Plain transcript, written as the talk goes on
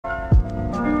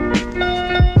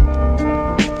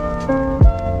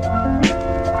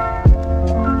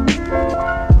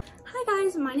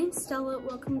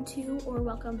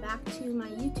welcome back to my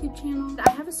YouTube channel.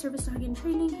 I have a service dog in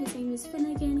training. His name is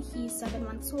Finnegan. He's 7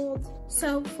 months old.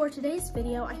 So for today's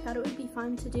video, I thought it would be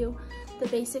fun to do the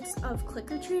basics of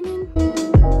clicker training.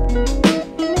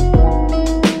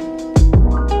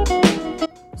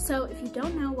 So if you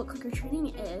don't know what clicker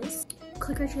training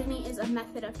is a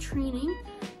method of training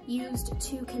used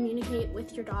to communicate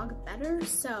with your dog better.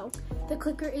 So the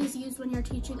clicker is used when you're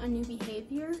teaching a new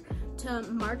behavior to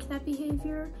mark that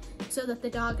behavior so that the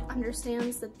dog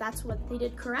understands that that's what they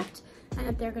did correct and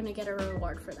that they're going to get a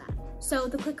reward for that. So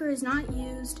the clicker is not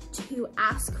used to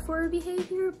ask for a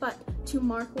behavior, but to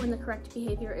mark when the correct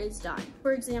behavior is done.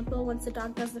 For example, once the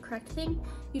dog does the correct thing,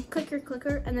 you click your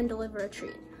clicker and then deliver a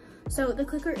treat. So the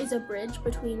clicker is a bridge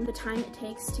between the time it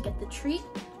takes to get the treat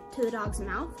to the dog's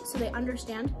mouth, so they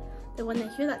understand that when they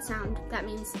hear that sound, that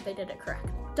means that they did it correct.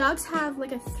 Dogs have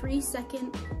like a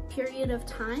 3-second period of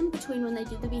time between when they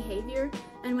do the behavior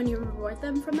and when you reward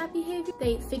them from that behavior.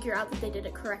 They figure out that they did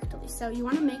it correctly. So you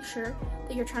want to make sure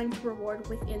that you're trying to reward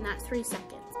within that 3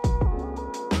 seconds.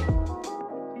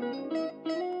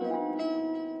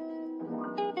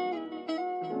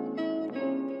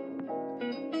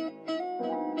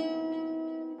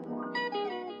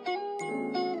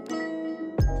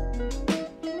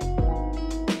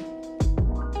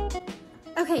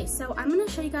 Okay, so I'm gonna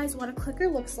show you guys what a clicker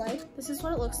looks like. This is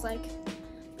what it looks like.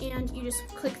 And you just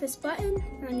click this button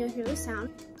and then you'll hear the sound.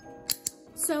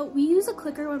 So we use a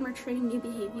clicker when we're training new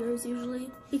behaviors usually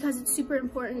because it's super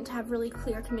important to have really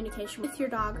clear communication with your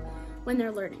dog when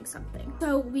they're learning something.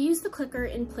 So we use the clicker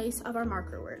in place of our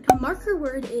marker word. A marker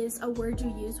word is a word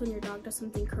you use when your dog does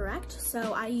something correct.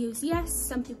 So I use yes,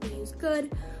 some people use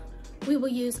good. We will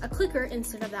use a clicker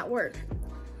instead of that word.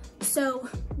 So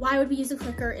why would we use a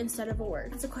clicker instead of a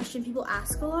word? That's a question people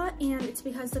ask a lot, and it's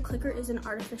because the clicker is an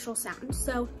artificial sound.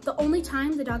 So the only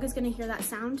time the dog is gonna hear that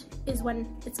sound is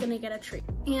when it's gonna get a treat.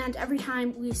 And every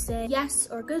time we say yes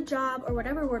or good job or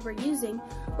whatever word we're using,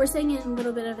 we're saying it in a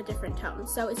little bit of a different tone.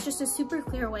 So it's just a super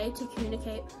clear way to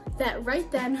communicate that right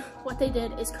then what they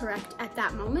did is correct at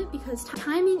that moment, because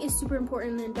timing is super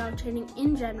important in dog training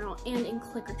in general and in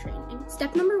clicker training.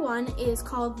 Step number 1 is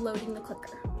called loading the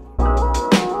clicker.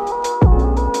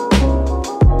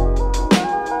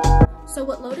 So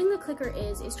what loading the clicker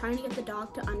is trying to get the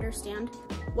dog to understand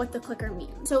what the clicker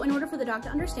means. So in order for the dog to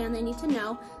understand, they need to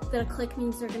know that a click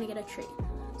means they're gonna get a treat.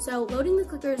 So loading the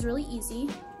clicker is really easy.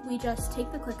 We just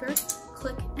take the clicker,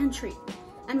 click, and treat.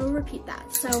 And we'll repeat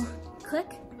that. So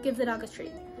click, give the dog a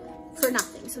treat for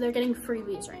nothing. So they're getting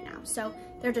freebies right now. So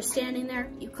they're just standing there,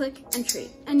 you click and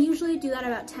treat. And usually do that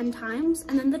about 10 times,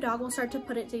 and then the dog will start to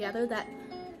put it together that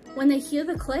when they hear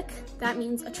the click, that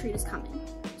means a treat is coming.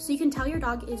 So you can tell your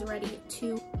dog is ready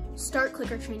to start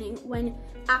clicker training when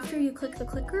after you click the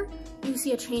clicker, you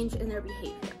see a change in their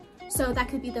behavior. So that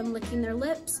could be them licking their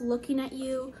lips, looking at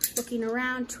you, looking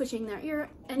around, twitching their ear,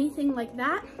 anything like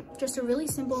that. Just a really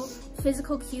simple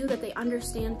physical cue that they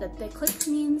understand that the click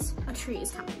means a treat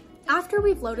is coming. After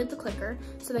we've loaded the clicker,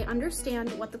 so they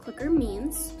understand what the clicker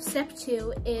means, step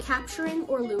 2 is capturing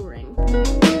or luring.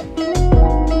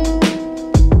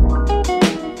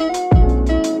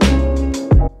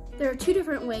 There are 2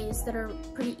 different ways that are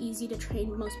pretty easy to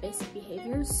train most basic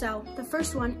behaviors. So the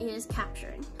first one is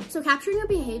capturing. So capturing a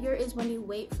behavior is when you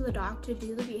wait for the dog to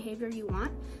do the behavior you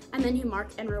want and then you mark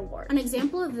and reward. An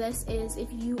example of this is if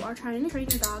you are trying to train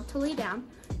your dog to lay down,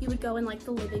 you would go in like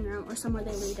the living room or somewhere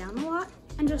they lay down a lot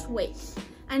and just wait.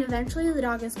 And eventually the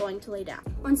dog is going to lay down.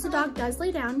 Once the dog does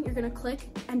lay down, you're gonna click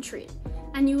and treat.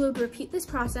 And you would repeat this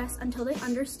process until they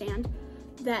understand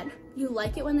that you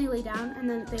like it when they lay down and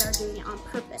then they are doing it on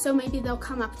purpose. So maybe they'll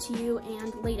come up to you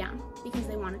and lay down because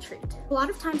they want a treat. A lot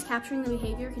of times capturing the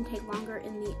behavior can take longer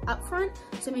in the upfront,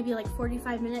 so maybe like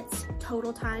 45 minutes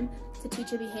total time to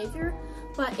teach a behavior,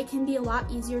 but it can be a lot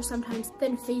easier sometimes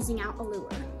than phasing out a lure.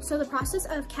 So the process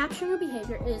of capturing a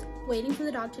behavior is waiting for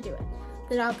the dog to do it.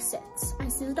 The dog sits. I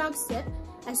see the dog sit.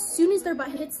 As soon as their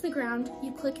butt hits the ground,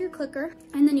 you click your clicker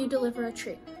and then you deliver a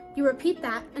treat. You repeat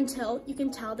that until you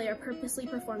can tell they are purposely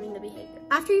performing the behavior.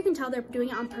 After you can tell they're doing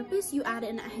it on purpose, you add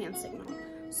in a hand signal.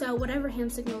 So whatever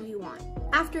hand signal you want.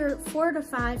 After 4 to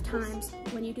 5 times,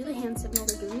 when you do the hand signal,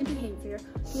 they're doing the behavior,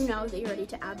 you know that you're ready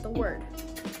to add the word.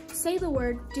 Say the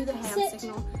word, do the hand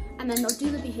signal, and then they'll do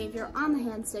the behavior on the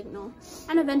hand signal,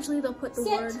 and eventually they'll put the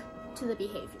word to the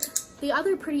behavior. The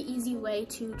other pretty easy way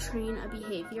to train a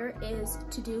behavior is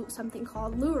to do something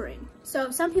called luring. So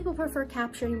some people prefer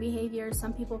capturing behaviors,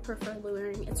 some people prefer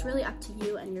luring. It's really up to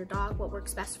you and your dog what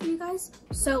works best for you guys.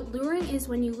 So luring is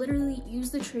when you literally use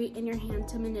the treat in your hand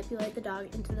to manipulate the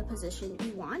dog into the position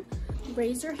you want. You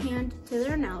raise your hand to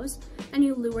their nose and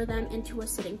you lure them into a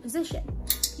sitting position.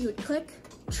 you would click,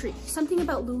 treat. Something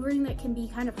about luring that can be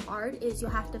kind of hard is you'll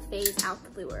have to phase out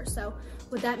the lure. So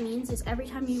what that means is every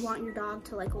time you want your dog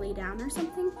to like lay down or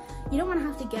something, you don't want to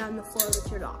have to get on the floor with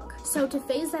your dog. So to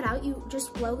phase that out, you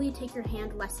just slowly take your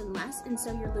hand less and less, and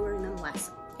so you're luring them less.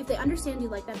 If they understand you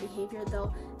like that behavior,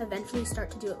 they'll eventually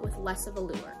start to do it with less of a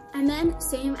lure. And then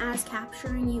same as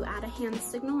capturing, you add a hand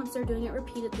signal once they're doing it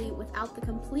repeatedly without the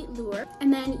complete lure.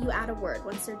 And then you add a word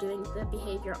once they're doing the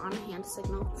behavior on a hand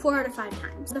signal 4 out of 5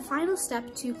 times. The final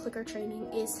step to clicker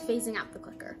training is phasing out the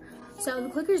clicker. So the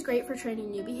clicker is great for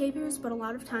training new behaviors, but a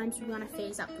lot of times we want to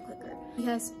phase out the clicker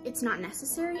because it's not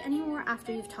necessary anymore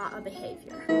after you've taught a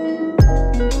behavior.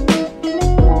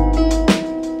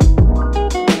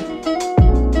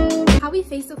 How we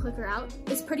phase the clicker out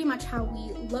is pretty much how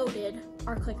we loaded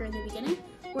our clicker in the beginning.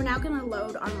 We're now going to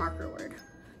load our marker word.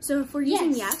 So if we're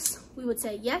using yes, we would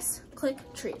say yes, click,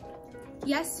 treat.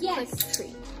 Yes, click,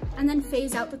 treat. And then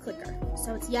phase out the clicker.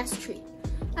 So it's yes, treat.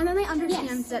 And then they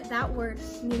understand that that word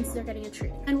means they're getting a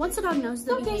treat. And once the dog knows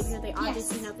the behavior, they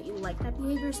obviously know that you like that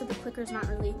behavior, so the clicker is not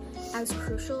really as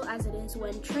crucial as it is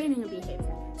when training a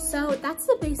behavior. So that's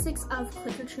the basics of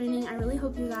clicker training. I really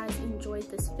hope you guys enjoyed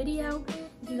this video.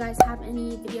 If you guys have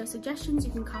any video suggestions,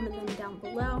 you can comment them down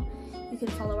below. You can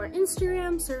follow our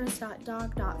Instagram,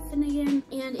 service.dog.finnegan.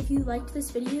 And if you liked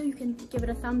this video, you can give it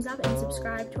a thumbs up and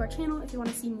subscribe to our channel if you want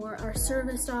to see more of our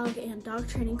service dog and dog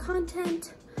training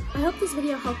content. I hope this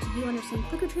video helped you understand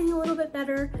clicker training a little bit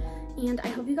better, and I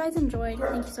hope you guys enjoyed.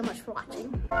 Thank you so much for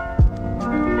watching.